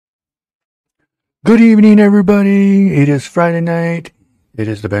Good evening, everybody. It is Friday night. It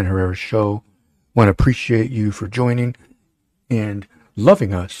is the Ben Herrera Show. Want to appreciate you for joining and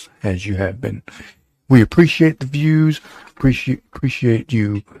loving us as you have been. We appreciate the views. Appreciate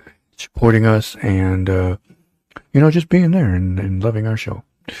you supporting us and just being there and loving our show.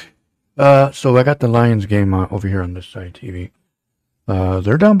 So I got the Lions game over here on this side TV.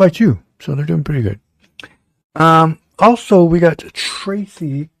 They're down by 2, so they're doing pretty good. Also we got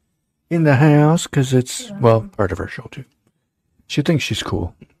Tracy in the house because it's, part of our show too. She thinks she's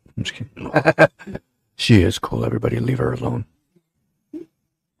cool. I'm just kidding. She is cool. Everybody leave her alone.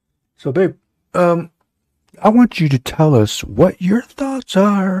 So, babe, I want you to tell us what your thoughts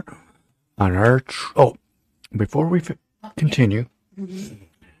are on our... before we continue,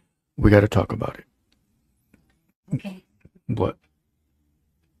 we got to talk about it. Okay. What?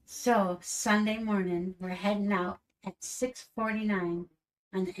 So, Sunday morning, we're heading out at 6:49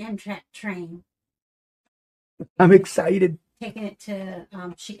 on the Amtrak train, I'm excited. taking it to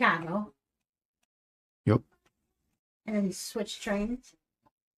Chicago. Yep. And then switch trains.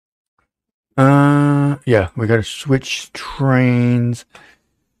 Yeah, we got to switch trains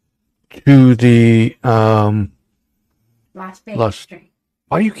to the, Las Vegas train.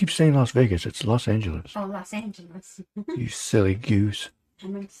 Why do you keep saying Las Vegas? It's Los Angeles. Oh, Los Angeles. You silly goose. I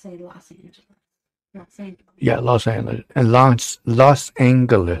meant to say Los Angeles. Los Angeles. Yeah, Los Angeles. And Los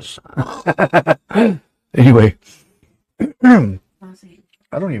Angeles. Anyway. Los Angeles.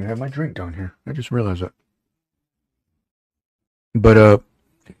 I don't even have my drink down here. I just realized that. But,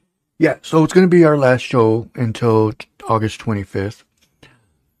 yeah, so it's going to be our last show until August 25th.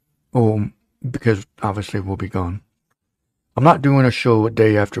 Because obviously we'll be gone. I'm not doing a show a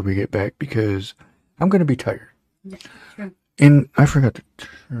day after we get back because I'm going to be tired. Yeah, true. And I forgot to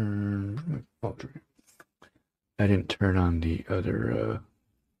turn... I didn't turn on the other,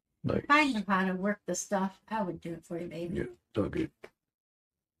 lights. If I knew how to work the stuff, I would do it for you, baby. Yeah, it's all good.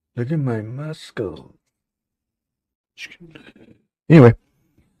 Look at my muscle. Anyway,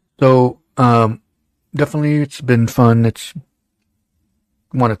 so definitely it's been fun.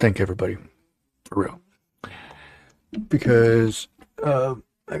 Want to thank everybody for real because I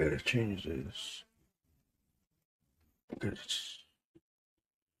gotta change this because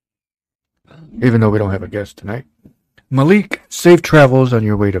even though we don't have a guest tonight, Malik, safe travels on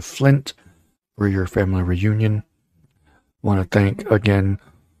your way to Flint for your family reunion. Want to thank again.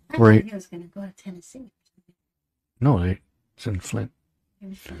 I thought he was going to go to Tennessee. No, it's in Flint.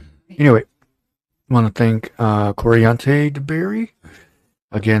 Anyway, want to thank Coriante DeBerry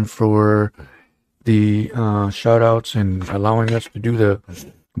again for the shout outs and allowing us to do the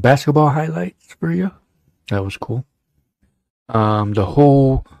basketball highlights for you. That was cool. The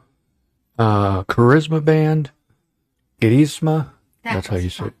whole Charisma band, Charisma, that's how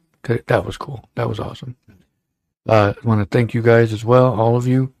you say it. That was cool. That was awesome. I want to thank you guys as well, all of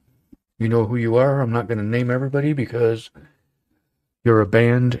you. You know who you are. I'm not going to name everybody because you're a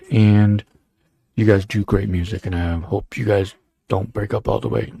band and you guys do great music, and I hope you guys don't break up all the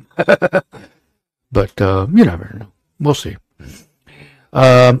way. But you never know. We'll see.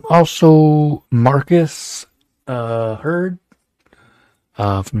 Also, Marcus Hurd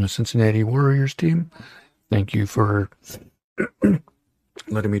from the Cincinnati Warriors team. Thank you for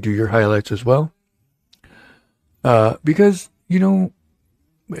letting me do your highlights as well. Because, I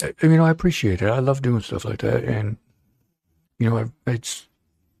appreciate it. I love doing stuff like that. And,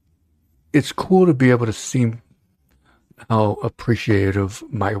 it's cool to be able to see how appreciative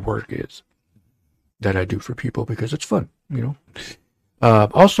my work is that I do for people because it's fun,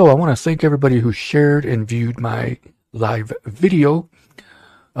 Also, I want to thank everybody who shared and viewed my live video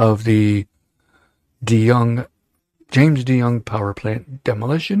of the James DeYoung power plant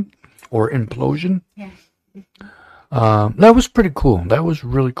demolition or implosion. Yeah. That was pretty cool. That was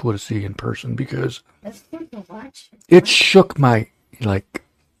really cool to see in person because That's good to watch. it shook my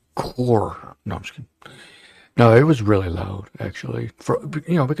core. No, I'm just kidding. No, it was really loud actually.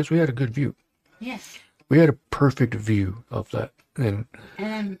 Because we had a good view. Yes. We had a perfect view of that. And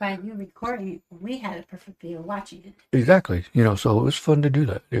then by you recording it, we had a perfect view of watching it. exactly, so it was fun to do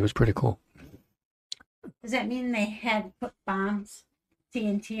that. It was pretty cool. Does that mean they had put bombs,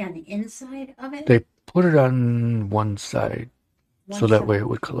 TNT, on the inside of it? They put it on one side so that way it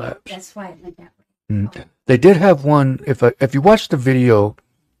would collapse. That's why it went that way. Oh. They did have one. If you watch the video,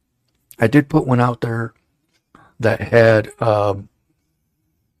 I did put one out there that had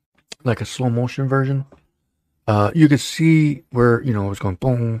like a slow motion version. You could see where it was going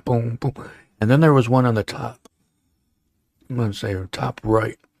boom, boom, boom, and then there was one on the top. I'm gonna say top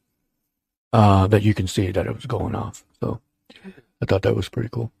right. That you can see that it was going off. So I thought that was pretty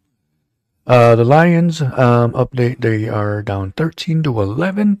cool. The Lions update. They are down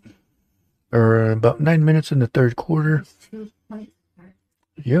 13-11, or about 9 minutes in the third quarter.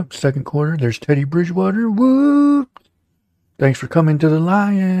 Yep, second quarter. There's Teddy Bridgewater. Woo! Thanks for coming to the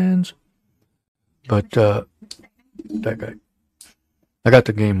Lions. But that guy, I got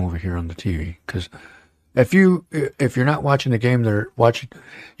the game over here on the TV because if you're not watching the game,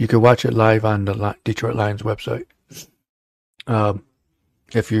 you could watch it live on the Detroit Lions website.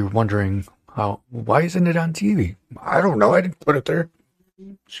 If you're wondering why isn't it on TV? I don't know. I didn't put it there.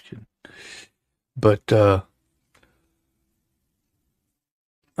 Just kidding. But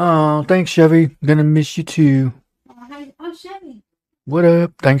oh, thanks, Chevy. Gonna miss you too. Oh, Chevy. What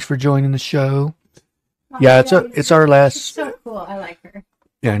up? Thanks for joining the show. Oh, Yeah, it's our last. She's so cool. I like her.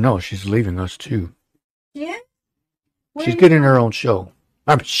 Yeah, I know. She's leaving us too. Yeah. She's getting her own show.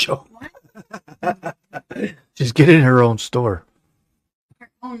 Show. What? She's getting her own store Her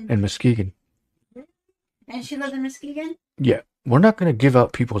own. in Muskegon. And she lives in Muskegon? Yeah. We're not going to give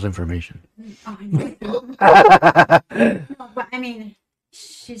out people's information. Oh, I know. No, but I mean,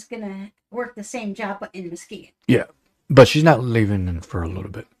 she's going to work the same job but in Muskegon. Yeah. But she's not leaving for a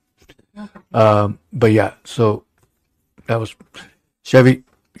little bit. Okay. But yeah, so that was Chevy.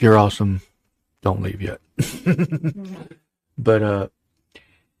 You're awesome. Don't leave yet. But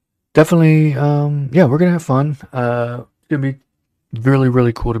definitely, yeah, we're gonna have fun. It's gonna be really,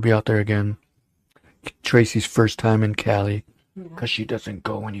 really cool to be out there again. Tracy's first time in Cali because she doesn't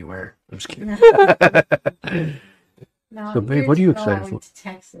go anywhere. I'm just kidding. No, So, babe, what are you excited I for? went to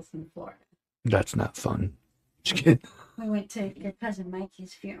Texas and Florida. That's not fun. Just kidding. We went to your cousin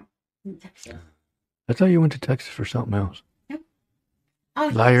Mikey's funeral in Texas. I thought you went to Texas for something else.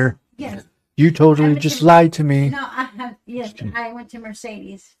 Oh, Liar. Yes. You I totally went just to- lied to me. No, I went to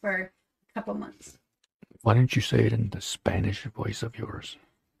Mercedes for a couple months. Why didn't you say it in the Spanish voice of yours?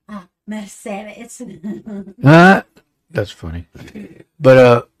 Mercedes. That's funny.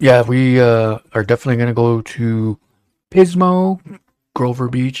 But yeah, we are definitely gonna go to Pismo, Grover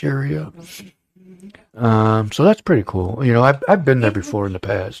Beach area. So that's pretty cool. You know, I've been there before in the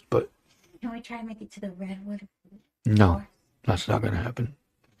past, but Can we try to make it to the Redwood? no, that's not gonna happen.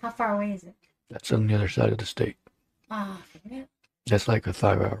 How far away is it? That's on the other side of the state. Yeah. That's like a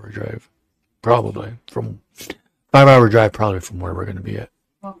 5-hour drive, probably from 5-hour drive, probably from where we're gonna be at.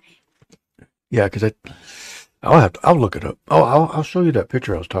 Okay. Yeah, because I'll look it up. Oh, I'll show you that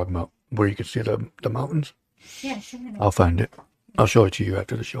picture I was talking about where you can see the mountains. Yeah, sure. I'll find it. I'll show it to you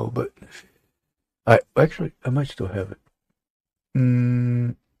after the show. But I might still have it.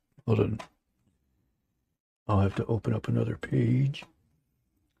 Hold on. I'll have to open up another page.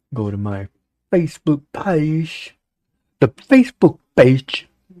 Go to my Facebook page. The Facebook page.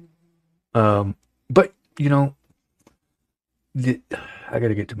 But you know, I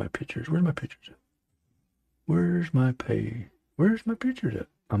gotta get to my pictures. Where's my pictures at? Where's my page? Where's my pictures at?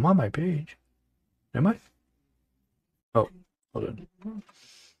 I'm on my page. Am I? Oh, hold on.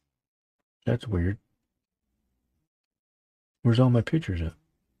 That's weird. Where's all my pictures at?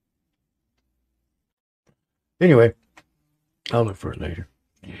 Anyway, I'll look for it later.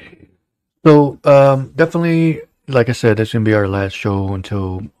 So, definitely, like I said, that's going to be our last show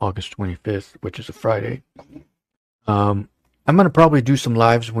until August 25th, which is a Friday. I'm going to probably do some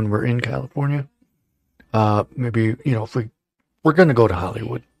lives when we're in California. Maybe, you know, if we're going to go to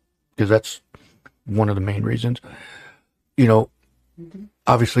Hollywood, because that's one of the main reasons. You know,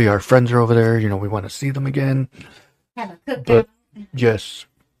 obviously our friends are over there. You know, we want to see them again. Have a cookout. But yes,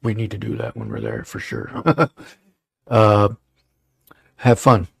 we need to do that when we're there for sure. Have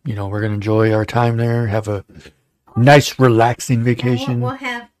fun. You know, we're going to enjoy our time there. Have a nice, relaxing vacation. We'll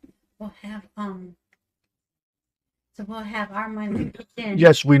have so we'll have our money kicked in.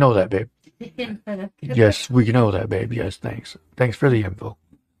 Yes, we know that, babe. Kicked in for the cookout. Yes, we know that, babe. Yes, thanks. Thanks for the info.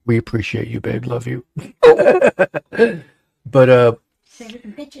 We appreciate you, babe. Love you. But So we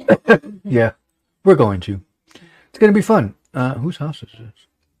can pitch it. yeah, we're going to. It's going to be fun. Whose house is this?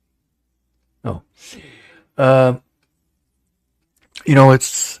 Oh. You know,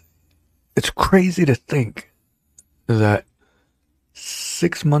 it's crazy to think that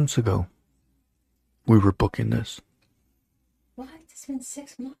 6 months ago we were booking this. What? It's been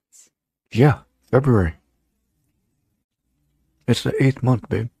 6 months. Yeah, February. It's the 8th month,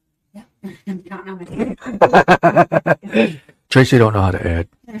 babe. Yeah. I'm counting on my Tracy don't know how to add.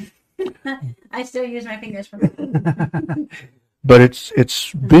 I still use my fingers for But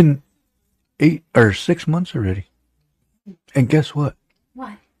it's been 8 or 6 months already. And guess what?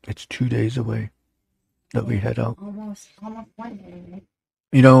 What? It's 2 days away that we head out. Almost 1 day. Right?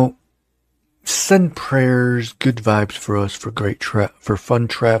 You know, send prayers, good vibes for us, for for fun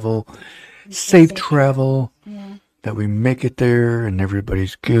travel. safe travel, Yeah. that we make it there and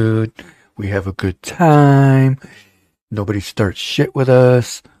everybody's good. We have a good time. Nobody starts shit with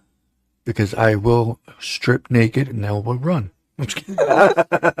us because I will strip naked and they will run. I'm just kidding.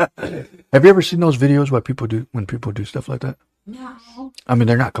 Have you ever seen those videos where people do when people do stuff like that? No. I mean,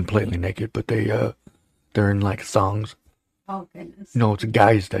 they're not completely naked, but they're in like thongs. Oh goodness. No, it's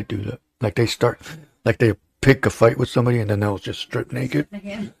guys that do that. Like they pick a fight with somebody and then they'll just strip naked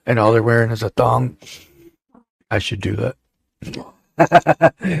Again. and all they're wearing is a thong. I should do that.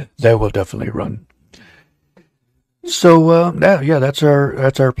 They will definitely run. So that's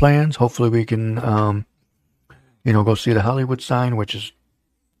our plans. Hopefully we can go see the Hollywood sign, which is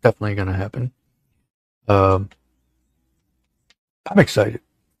definitely going to happen. I'm excited.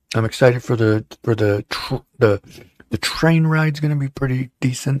 I'm excited for the train ride's going to be pretty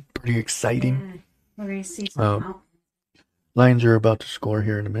decent, pretty exciting. Yeah. We're going to see some Lions are about to score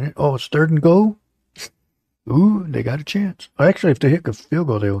here in a minute. Oh, it's 3rd and goal. Ooh, they got a chance. Actually, if they hit a field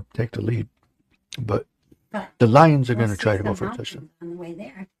goal, they'll take the lead. But the Lions are going to try to go for a touchdown. On the way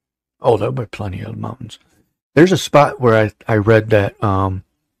there. Oh, there'll be plenty of mountains. There's a spot where I read that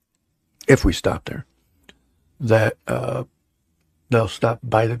if we stop there, that they'll stop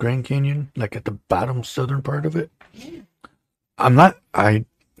by the Grand Canyon, like at the bottom southern part of it. Yeah. I'm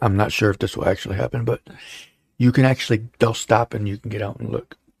not sure if this will actually happen, but they'll stop and you can get out and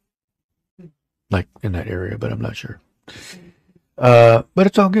look. Like in that area, but I'm not sure. But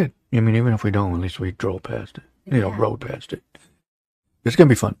it's all good. I mean, even if we don't, at least we drove past it. Rode past it. It's gonna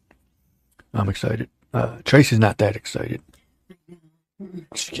be fun. I'm excited. Tracy's not that excited.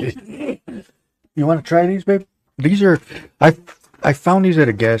 Just kidding. You want to try these, babe? These are I found these at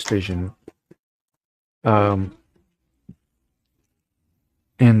a gas station. And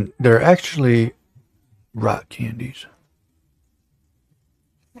they're actually rock candies.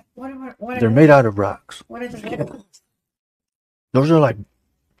 What They're made out of rocks. What are the Those are like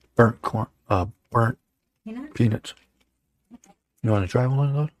burnt corn, burnt peanuts. Okay. You want to try one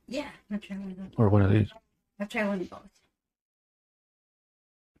of those? Yeah, I'll try one of those. Or one of these? I'll try one of both.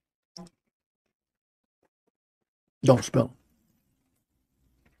 Don't spill.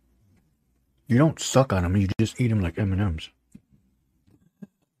 You don't suck on them. You just eat them like M&Ms.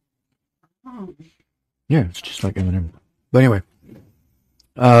 Oh. Yeah, it's just like M&Ms. But anyway,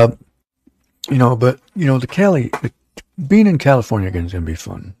 being in California again is gonna be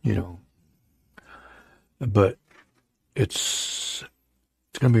fun, But it's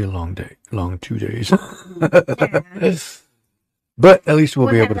gonna be a long day, long 2 days. Yeah. But at least we'll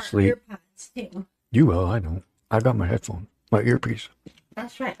be able to sleep. Too. You will, I don't. I got my headphone, my earpiece.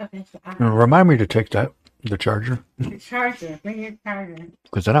 That's right. Okay. So Remind me to take the charger. the charger. Bring your charger.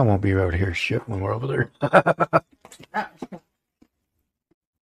 Because then I won't be able to hear shit when we're over there. Oh,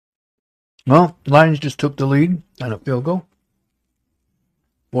 Well, Lions just took the lead on a field goal.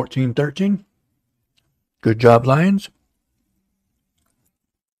 14-13. Good job, Lions.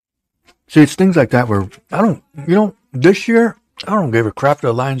 See, it's things like that where this year, I don't give a crap if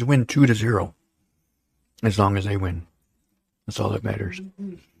the Lions win 2-0. As long as they win. That's all that matters.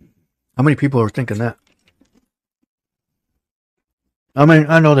 Mm-hmm. How many people are thinking that? I mean,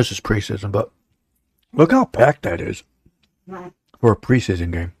 I know this is preseason, but look how packed that is right. for a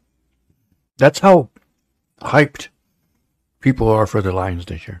preseason game. That's how hyped people are for the Lions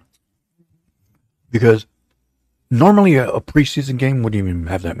this year. Because normally a preseason game wouldn't even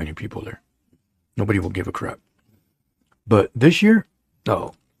have that many people there. Nobody will give a crap. But this year,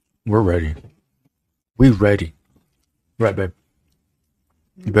 no, we're ready. We ready. Right, babe?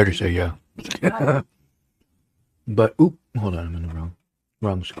 You better say yeah. But, hold on, I'm in the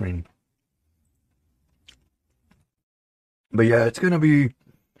wrong screen. But yeah, it's going to be,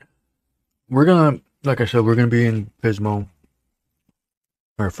 like I said, we're going to be in Pismo.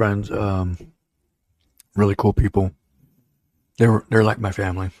 Our friends, really cool people. They're like my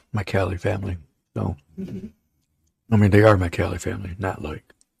family, my Cali family. So, I mean, they are my Cali family, not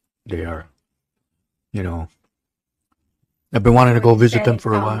like they are, I've been wanting to go visit them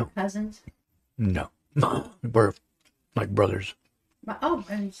for a while. Cousins? No. We're like brothers. Oh,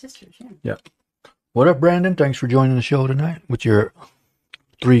 and sisters, yeah. Yeah. What up, Brandon? Thanks for joining the show tonight with your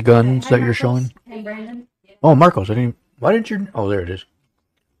 3 guns that you're showing. Hey, Brandon. Oh, Marcos. Why didn't you? Oh, there it is.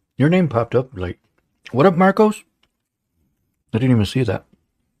 Your name popped up. Like, what up, Marcos? I didn't even see that.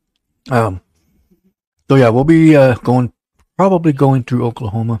 So yeah, we'll be probably going through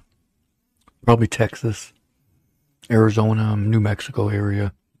Oklahoma, probably Texas, Arizona, New Mexico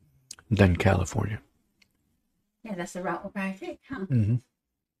area, then California. Yeah, that's the route we'll probably take, huh? Mm-hmm.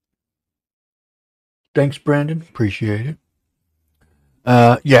 Thanks, Brandon. Appreciate it.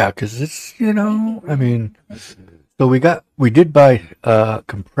 Yeah, because it's, I mean, so we did buy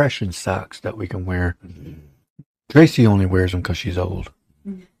compression socks that we can wear. Tracy only wears them because she's old.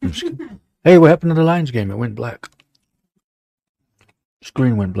 Hey, what happened to the Lions game? It went black.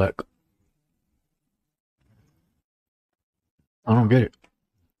 Screen went black. I don't get it.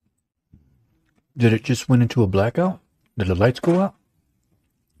 Did it just went into a blackout? Did the lights go out?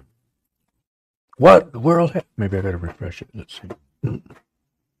 What the world? Maybe I gotta refresh it. Let's see.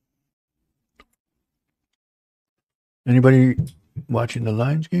 Anybody watching the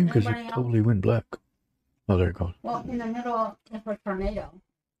Lions game? Because it totally went black. Oh, there it goes. Well, in the middle of a tornado.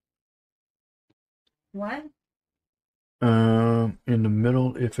 What? In the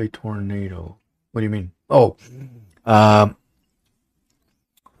middle, if a tornado. What do you mean? Oh, I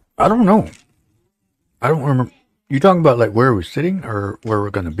don't know. I don't remember. You talking about like where we're sitting or where we're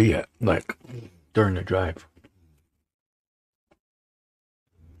gonna be at, like during the drive?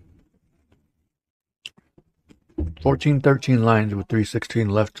 14-13 Lions with 3:16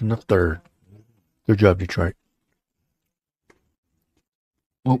 left in the third. Good job, Detroit.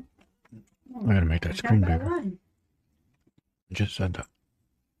 Oh, I gotta make that screen bigger. Just said that.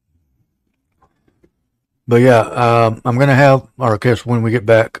 But yeah, I'm gonna have, or I guess when we get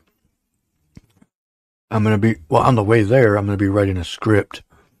back, I'm gonna be, well, on the way there, I'm gonna be writing a script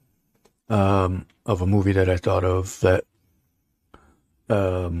of a movie that I thought of that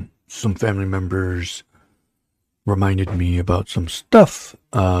some family members reminded me about some stuff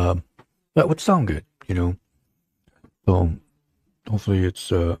that would sound good, So hopefully it's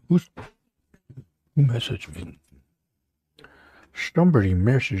who messaged me? Somebody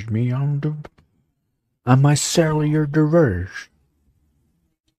messaged me on my cellular device.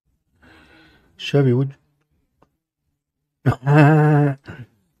 Chevy, would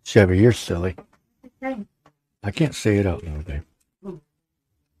Chevy, you're silly. I can't say it out loud, babe.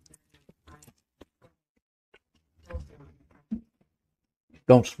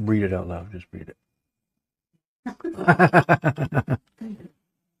 Don't read it out loud, just read it.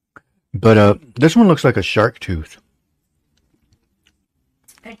 But this one looks like a shark tooth.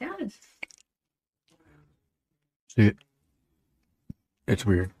 It does. See it? It's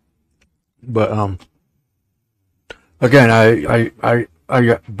weird. But again, I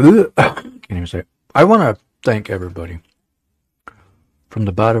can't even say it. I want to thank everybody from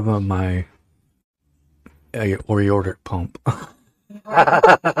the bottom of my ordered pump.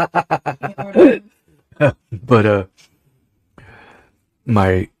 But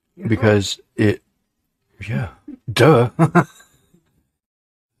because it, yeah, duh.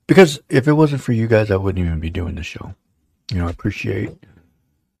 Because if it wasn't for you guys, I wouldn't even be doing the show. I appreciate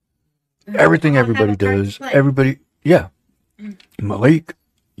everything everybody does. Everybody, yeah. Malik,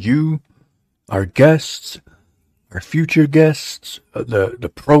 you, our guests, our future guests,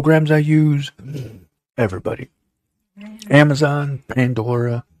 the programs I use, everybody. Amazon,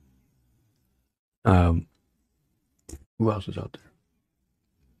 Pandora. Who else is out there?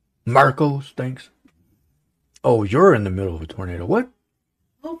 Marcos, thanks. Oh, you're in the middle of a tornado. What?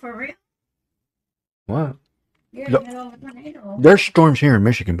 Oh, for real? What? You're in the middle of a tornado. There's storms here in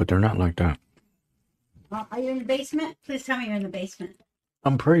Michigan, but they're not like that. Are you in the basement? Please tell me you're in the basement.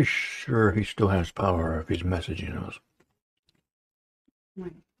 I'm pretty sure he still has power if he's messaging us.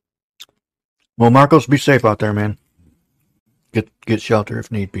 Well, Marcos, be safe out there, man. Get shelter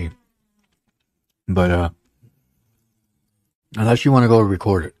if need be. But unless you want to go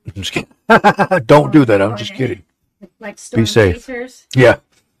record it, I'm just kidding. Don't do that. I'm just kidding. Like storm be safe. Tracers? Yeah,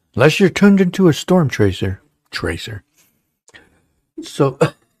 unless you're turned into a storm tracer. So,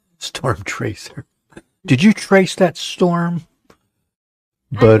 storm tracer. Did you trace that storm?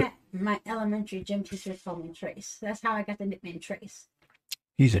 But my elementary gym teacher told me Trace. That's how I got the nickname Trace.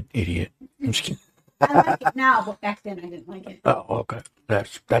 He's an idiot. I'm just kidding. I like it now, but back then I didn't like it. Oh, okay.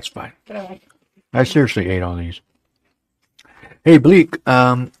 That's fine. But I like it. I seriously ate all these. Hey, Bleak.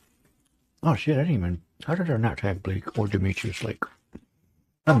 Oh shit! I didn't even. How did I not tag Bleak or Demetrius Lake?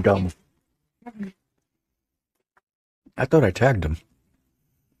 I'm dumb. I thought I tagged him.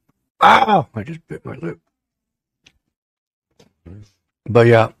 Ow! I just bit my lip. But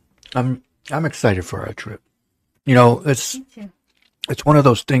yeah, I'm excited for our trip. It's one of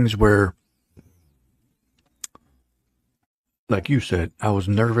those things where, like you said, I was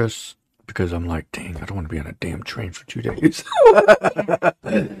nervous because I'm like, dang, I don't want to be on a damn train for 2 days.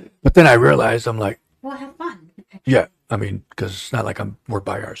 But then I realized I'm like, we'll have fun. Yeah, I mean, because it's not like we're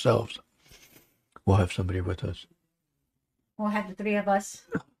by ourselves. We'll have somebody with us. We'll have the three of us.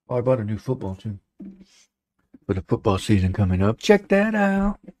 Oh, I bought a new football too for the football season coming up. Check that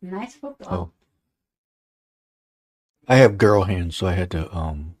out. Nice football. I have girl hands, so I had to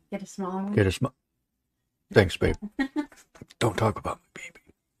Get a smaller one. get a small. Thanks, babe. Don't talk about my baby.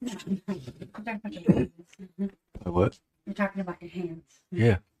 No, I'm talking about your hands. What? You're talking about your hands.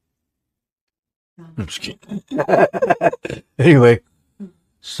 Yeah. Oh. I'm just kidding. Anyway,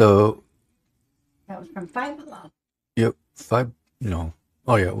 so That was from Five Below. yep, Five. No.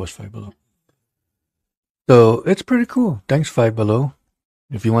 Oh yeah, it was Five Below. So it's pretty cool. Thanks, Five Below.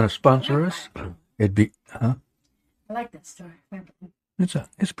 If you want to sponsor us, it'd be I like that story. Five Below.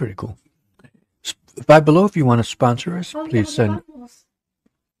 It's pretty cool. Five Below, if you want to sponsor us, Oh, please yeah, send. bubbles.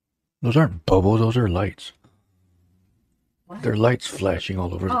 Those aren't bubbles; those are lights. What? They're lights flashing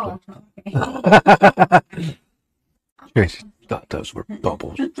all over the Oh, place. okay. Tracy thought those were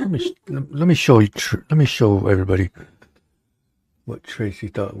bubbles. Let me show you. Let me show everybody what Tracy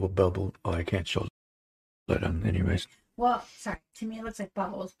thought were bubbles. Oh, I can't show that on. Anyways, Well, sorry. To me, it looks like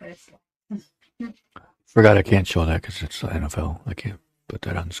bubbles, but it's forgot I can't show that because it's the NFL. I can't put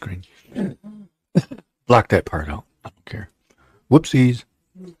that on the screen. Block that part out. I don't care. Whoopsies.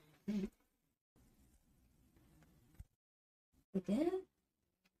 it did.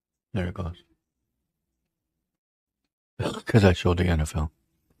 There it goes. Because I showed the NFL.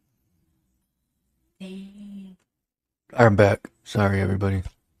 Dang. I'm back. Sorry, everybody.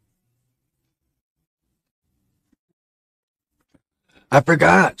 I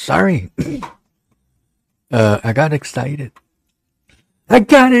forgot. Sorry. I got excited. And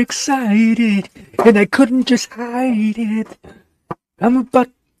I couldn't just hide it. I'm about.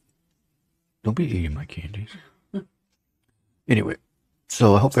 Don't be eating my candies. Anyway,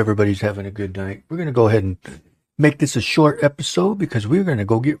 so I hope everybody's having a good night. We're going to go ahead and make this a short episode because we're going to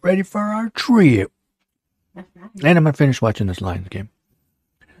go get ready for our trip. That's right. And I'm going to finish watching this Lions game.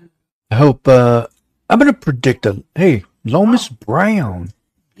 I hope, I'm going to predict hey, Lomas Brown.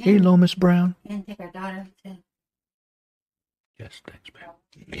 Hey, Lomas Brown. And take our daughter to. Yes, thanks,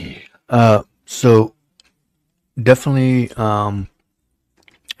 man. So definitely, I'm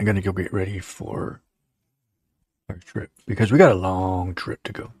going to go get ready for our trip because we got a long trip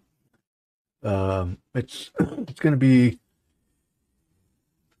to go. It's going to be,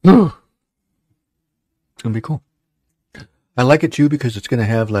 it's going to be cool. I like it too because it's going to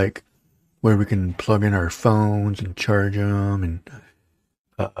have like where we can plug in our phones and charge them and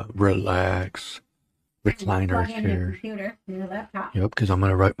relax, recline our Plug in your chairs. computer, your laptop. Yep, because I'm going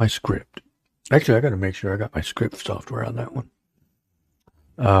to write my script. Actually, I got to make sure I got my script software on that one.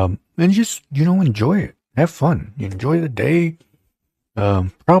 And just, enjoy it. Have fun. You enjoy the day.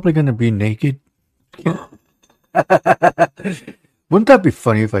 Probably going to be naked. Wouldn't that be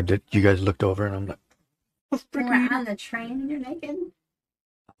funny if you guys looked over and I'm like, When we're on the train and you're naked.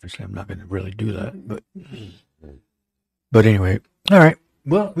 obviously I'm not going to really do that, but anyway. All right.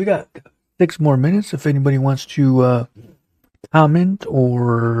 Well, we got 6 more minutes if anybody wants to comment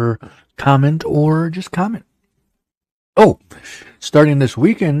or just comment. Oh, starting this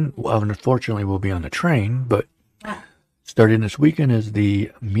weekend, well, unfortunately we'll be on the train, but starting this weekend is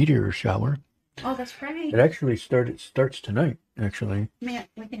the meteor shower. Oh, that's right. It actually starts tonight, actually. We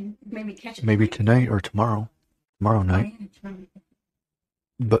can maybe catch it. Maybe tonight or tomorrow night.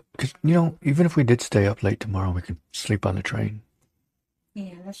 But, because, even if we did stay up late tomorrow, we could sleep on the train.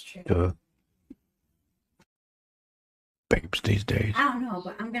 Yeah, that's true. Babes these days. I don't know,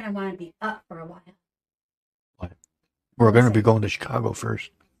 but I'm going to want to be up for a while. What? We're going to be going to Chicago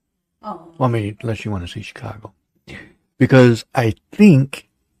first. Oh. Well, I mean, unless you want to see Chicago. Because I think,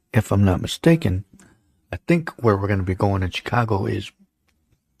 if I'm not mistaken, where we're going to be going in Chicago is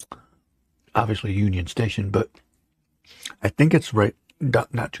obviously Union Station, but I think it's right,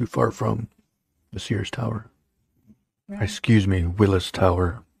 not too far from the Sears Tower. Right. Excuse me, Willis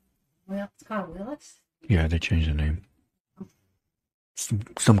Tower. Well, it's called Willis? Yeah, they changed the name.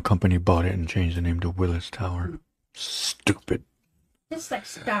 Some company bought it and changed the name to Willis Tower. Stupid. Just like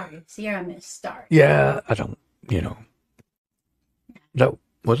Starry. Sierra Mist Starry. Yeah, I don't, That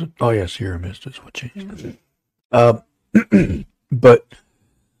was it? Oh, yeah, Sierra Mist is what changed. Mm-hmm. But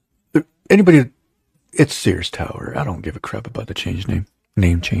anybody, it's Sears Tower. I don't give a crap about the change name.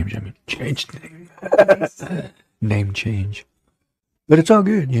 Name change, I mean. Changed name. Name change. But it's all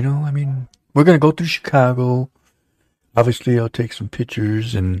good, I mean, we're going to go through Chicago. Obviously, I'll take some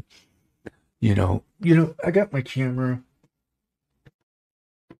pictures and, I got my camera.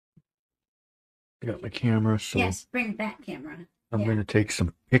 So yes, bring that camera. I'm going to take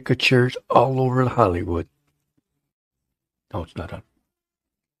some pictures all over Hollywood. Oh, it's not on.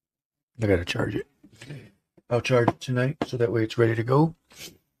 I got to charge it. I'll charge it tonight so that way it's ready to go.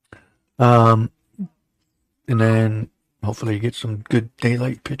 And then hopefully get some good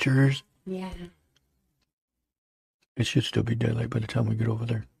daylight pictures. Yeah. It should still be daylight by the time we get over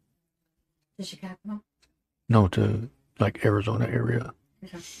there. To Chicago? No, to like Arizona area.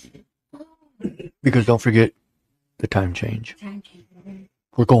 Okay. Because don't forget the time change. Time change.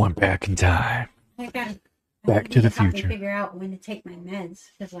 We're going back in time. Back to the help me future. Figure out when to take my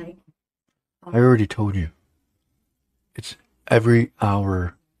meds, because like. I already told you. It's every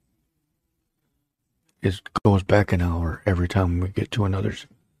hour. It goes back an hour every time we get to another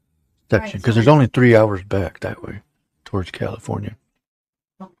section. Because there's only 3 hours back that way towards California.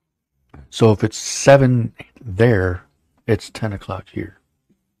 So if it's 7 there, it's 10 o'clock here.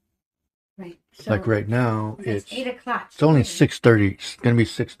 Right. So like right now, it's 8 o'clock. It's only 6:30. It's gonna be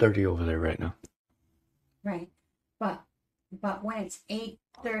 6:30 over there right now. Right, but when it's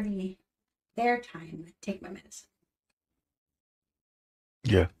 8:30 their time, I take my medicine.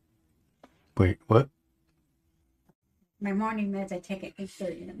 Yeah. Wait, what? My morning meds I take at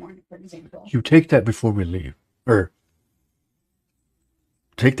 8:30 in the morning, for example. You take that before we leave, or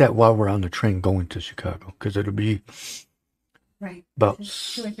take that while we're on the train going to Chicago, because it'll be about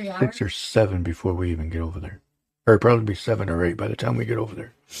 2 or 3 hours? 6 or 7 before we even get over there, or it'll probably be 7 or 8 by the time we get over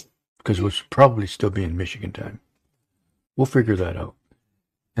there, because we'll probably still be in Michigan time. We'll figure that out,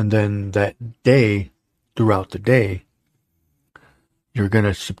 and then that day, throughout the day, you're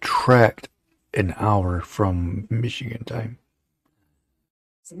gonna subtract an hour from Michigan time.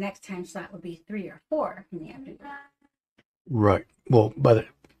 So next time slot would be 3 or 4 in the afternoon. Right. Well, by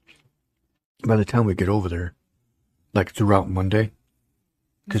the time we get over there, like throughout Monday,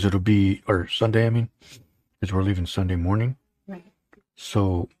 because it'll be, or Sunday, I mean, because we're leaving Sunday morning. Right.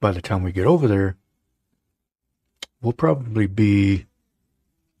 So by the time we get over there, we'll probably be,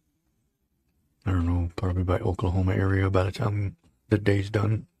 I don't know, probably by Oklahoma area by the time the day's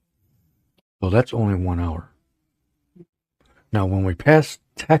done. So that's only 1 hour. Now, when we pass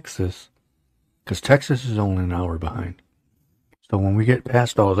Texas, because Texas is only an hour behind. So when we get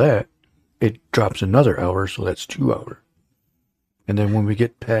past all that, it drops another hour, so that's 2 hours. And then when we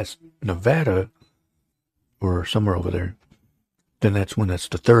get past Nevada, or somewhere over there, then that's when that's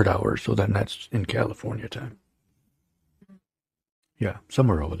the 3rd hour, so then that's in California time. Yeah,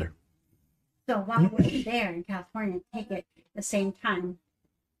 somewhere over there. So while we're there in California, take it the same time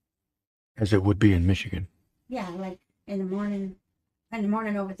as it would be in Michigan. Yeah, like in the morning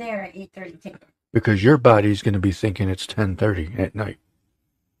over there at 8:30. Take it. Because your body's going to be thinking it's 10:30 at night.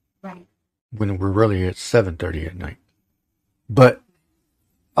 Right. When we're really at 7:30 at night. But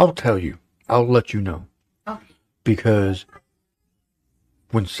I'll tell you. I'll let you know. Okay. Because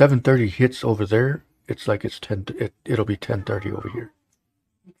when 7:30 hits over there, it's like it's 10. It'll be 10:30 over here.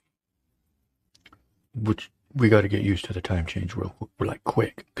 Which we got to get used to the time change real like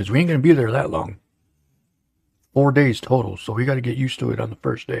quick, because we ain't gonna be there that long. 4 days total, so we got to get used to it on the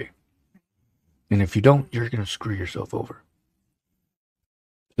first day. And if you don't, you're gonna screw yourself over.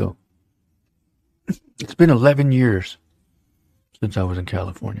 So it's been 11 years since I was in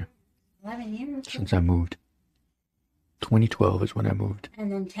California. 11 years since I moved. 2012 is when I moved.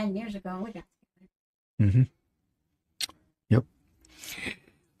 And then 10 years ago we got together. Mm-hmm. Yep.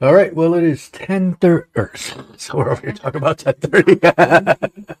 All right, well, it is 10:30. So we're over here talking about 10:30.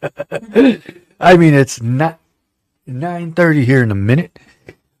 I mean, it's not 9:30 here in a minute.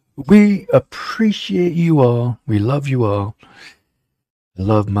 We appreciate you all. We love you all. I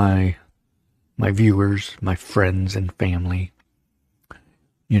love my viewers, my friends and family.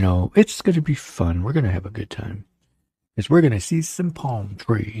 You know, it's going to be fun. We're going to have a good time. Because we're going to see some palm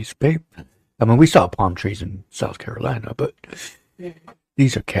trees, babe. I mean, we saw palm trees in South Carolina, but... Yeah.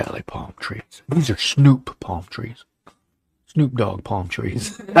 These are Cali palm trees. These are Snoop palm trees. Snoop Dogg palm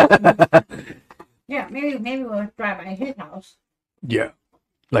trees. Yeah, maybe we'll drive by his house. Yeah.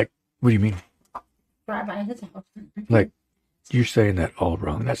 Like, what do you mean? Drive by his house. Like, you're saying that all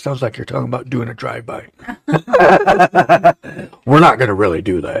wrong. That sounds like you're talking about doing a drive-by. We're not going to really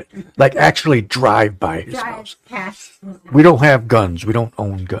do that. Like, actually drive by his house. Past. We don't have guns. We don't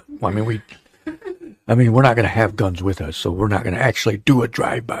own guns. Well, I mean, we're not going to have guns with us, so we're not going to actually do a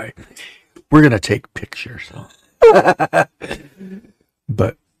drive-by. We're going to take pictures.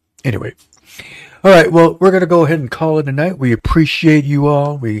 But anyway. All right, well, we're going to go ahead and call it a night. We appreciate you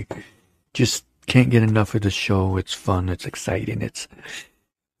all. We just can't get enough of the show. It's fun. It's exciting.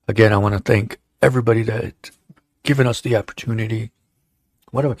 Again, I want to thank everybody that's given us the opportunity.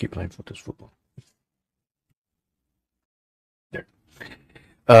 Why do I keep playing with this football? There.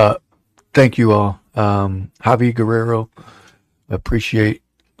 Thank you all. Javi Guerrero, appreciate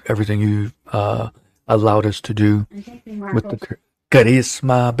everything you allowed us to do with the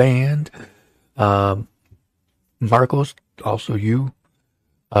Charisma Band. Marcos, also you.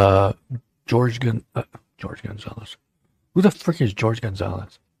 George Gonzalez. Who the frick is George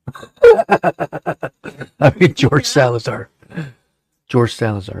Gonzalez? I mean, George Salazar. George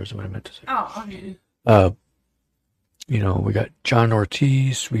Salazar is what I meant to say. Oh, okay. You know, we got John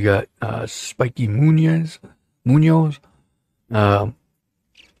Ortiz. We got Spiky Munoz. Oh,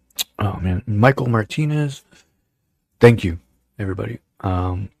 man. Michael Martinez. Thank you, everybody.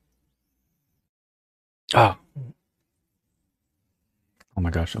 Oh my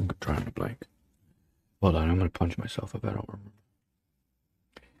gosh, I'm trying to blank. Hold on, I'm going to punch myself if I don't remember.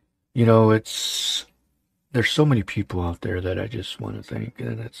 You know, there's so many people out there that I just want to thank,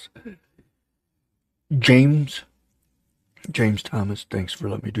 and it's James Thomas, thanks for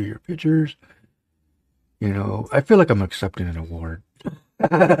letting me do your pictures. You know, I feel like I'm accepting an award.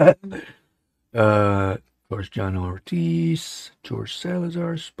 Of course, John Ortiz, George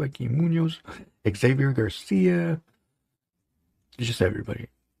Salazar, Spiky Munoz, Xavier Garcia, just everybody.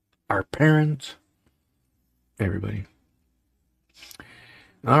 Our parents, everybody.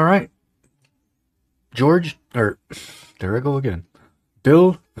 All right. George, or there I go again.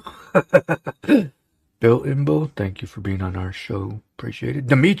 Bill Imbo, thank you for being on our show. Appreciate it.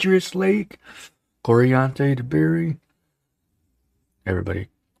 Demetrius Lake, Coriante DeBerry, everybody.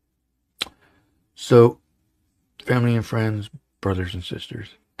 So, family and friends, brothers and sisters,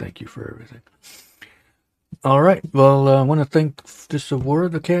 thank you for everything. All right. Well, I want to thank this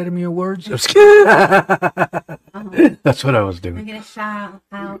award, Academy Awards. That's what I was doing. I'm going to shout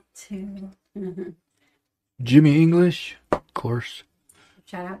out to Jimmy English, of course.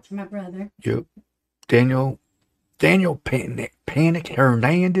 shout out to my brother. Yep. Daniel Panic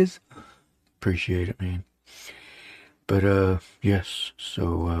Hernandez. Appreciate it, man. But yes.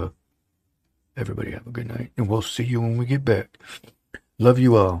 So everybody have a good night, and we'll see you when we get back. Love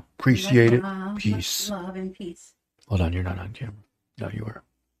you all. Appreciate it. Peace. Much love and peace. Hold on, you're not on camera. No, you are.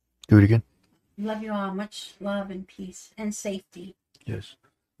 Do it again. Love you all. Much love and peace and safety. Yes.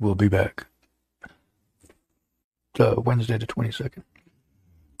 We'll be back. Wednesday the 22nd.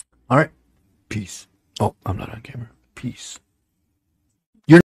 All right. Peace. Oh, I'm not on camera. Peace.